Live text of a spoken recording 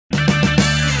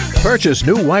Purchase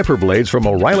new wiper blades from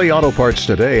O'Reilly Auto Parts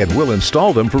today and we'll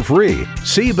install them for free.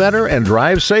 See better and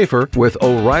drive safer with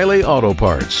O'Reilly Auto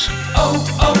Parts.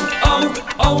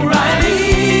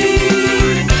 O'Reilly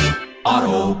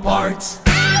Auto Parts.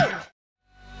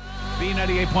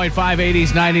 B98.5, 80s,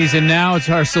 90s, and now it's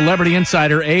our celebrity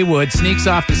insider, A. Wood, sneaks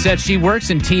off the set. She works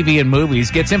in TV and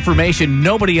movies, gets information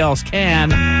nobody else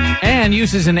can, and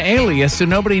uses an alias so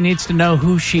nobody needs to know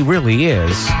who she really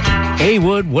is. A.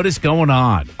 Wood, what is going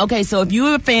on? Okay, so if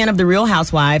you're a fan of The Real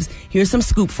Housewives, here's some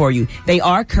scoop for you. They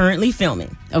are currently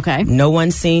filming. Okay. No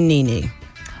one's seen Nene.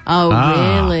 Oh,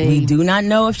 really? We do not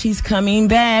know if she's coming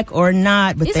back or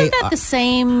not. But Isn't that the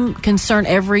same concern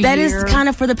every year? That is kind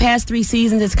of for the past 3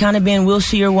 seasons. It's kind of been will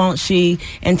she or won't she?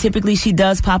 And typically she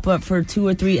does pop up for 2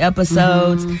 or 3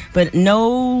 episodes. But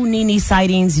no Nene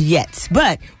sightings yet.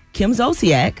 But Kim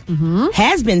Zolciak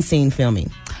has been seen filming.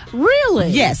 Really?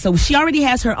 Yes. So she already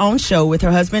has her own show with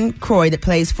her husband, Croy, that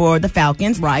plays for the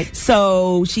Falcons. Right.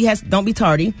 So she has Don't Be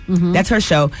Tardy. That's her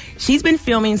show. She's been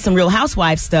filming some Real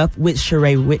Housewives stuff with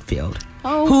Sheree Whitfield.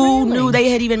 Oh, who really? knew they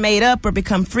had even made up or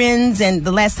become friends. And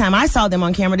the last time I saw them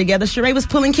on camera together, Sheree was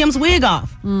pulling Kim's wig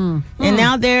off. And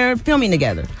now they're filming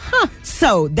together.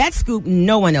 So that scoop,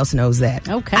 no one else knows that.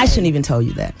 Okay. I shouldn't even tell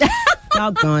you that.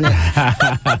 Doggone it.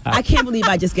 I can't believe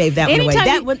I just gave that one away.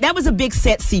 That was a big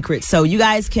set secret, so you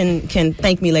guys can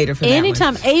thank me later for that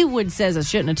Anytime A. Wood says I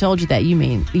shouldn't have told you that, you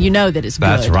know that it's good.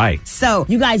 That's right. So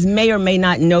you guys may or may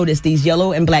not notice these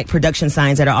yellow and black production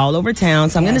signs that are all over town.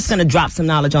 So I'm just going to drop some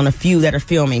knowledge on a few that are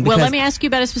filming. Well, let me ask you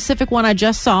about a specific one I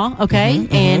just saw, okay?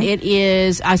 And it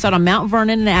is, I saw it on Mount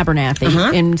Vernon and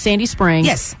Abernathy in Sandy Springs.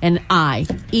 Yes. And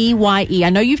EYE. I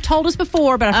know you've told us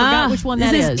before, but I forgot which one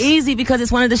that is. This is easy because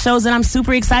it's one of the shows that I'm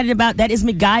super excited about. That is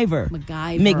MacGyver.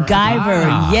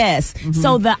 MacGyver, yes.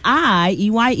 So the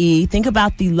EYE, think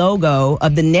about the logo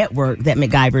of the network that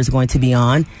MacGyver is going to be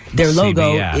on. Their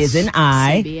logo CBS. is an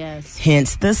I, CBS.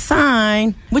 hence the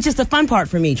sign, which is the fun part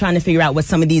for me, trying to figure out what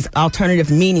some of these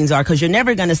alternative meanings are, because you're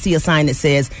never going to see a sign that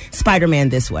says Spider-Man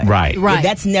this way. Right.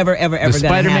 That's never, ever, ever The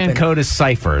going to happen. Spider-Man code is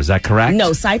Cypher, is that correct?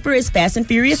 No, Cypher is Fast and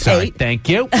Furious 8. Thank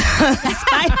you.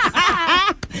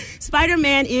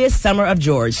 Spider-Man is Summer of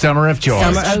George. Summer of George.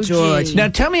 Summer of George. Now,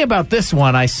 tell me about this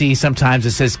one I see sometimes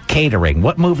it says catering.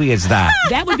 What movie is that?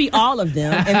 That would be all of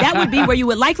them, and that would be where you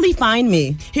would likely find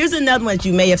me. Here's another one that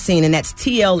you may have seen, and that's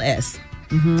TLS.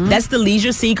 That's The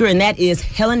Leisure Seeker, and that is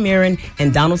Helen Mirren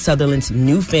and Donald Sutherland's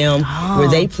new film where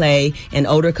they play an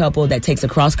older couple that takes a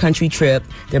cross-country trip.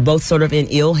 They're both sort of in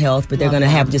ill health, but they're going to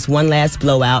have just one last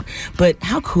blowout. But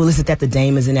how cool is it that the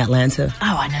dame is in Atlanta?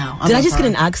 Oh, I know. Did I just get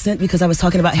an accent because I was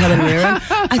talking about Helen Mirren?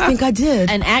 I think I did.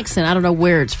 An accent. I don't know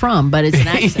where it's from, but it's an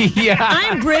accent.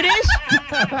 I'm British.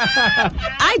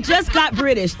 I just got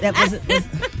British. That was.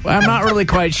 Well, I'm not really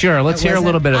quite sure. Let's hear a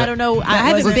little bit of it. I don't know. I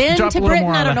haven't been Drop a to little Britain.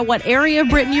 more I on don't know what area of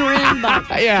Britain you're in, but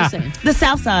Yeah. just saying. The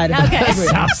South Side. Okay.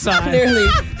 South Side. Clearly,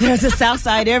 there's a South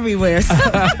Side everywhere. So.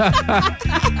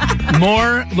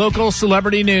 More local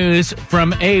celebrity news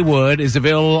from A. Wood is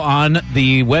available on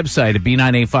the website at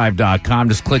b985.com.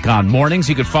 Just click on Mornings.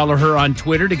 You can follow her on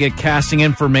Twitter to get casting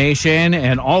information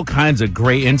and all kinds of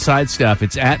great inside stuff.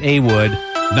 It's at A. Wood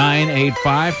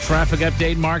 985. Traffic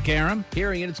update, Mark Aram.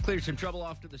 Hearing it, it's clear some trouble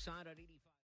off to the side.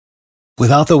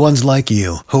 Without the ones like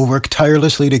you, who work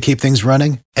tirelessly to keep things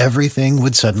running, everything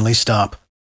would suddenly stop.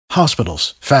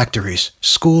 Hospitals, factories,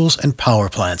 schools, and power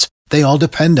plants, they all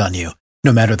depend on you.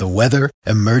 No matter the weather,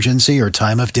 emergency, or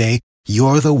time of day,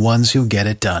 you're the ones who get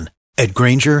it done. At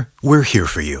Grainger, we're here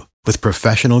for you with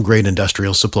professional-grade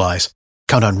industrial supplies.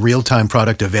 Count on real-time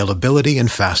product availability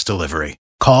and fast delivery.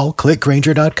 Call, click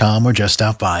Grainger.com, or just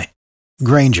stop by.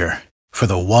 Grainger, for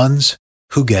the ones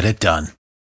who get it done.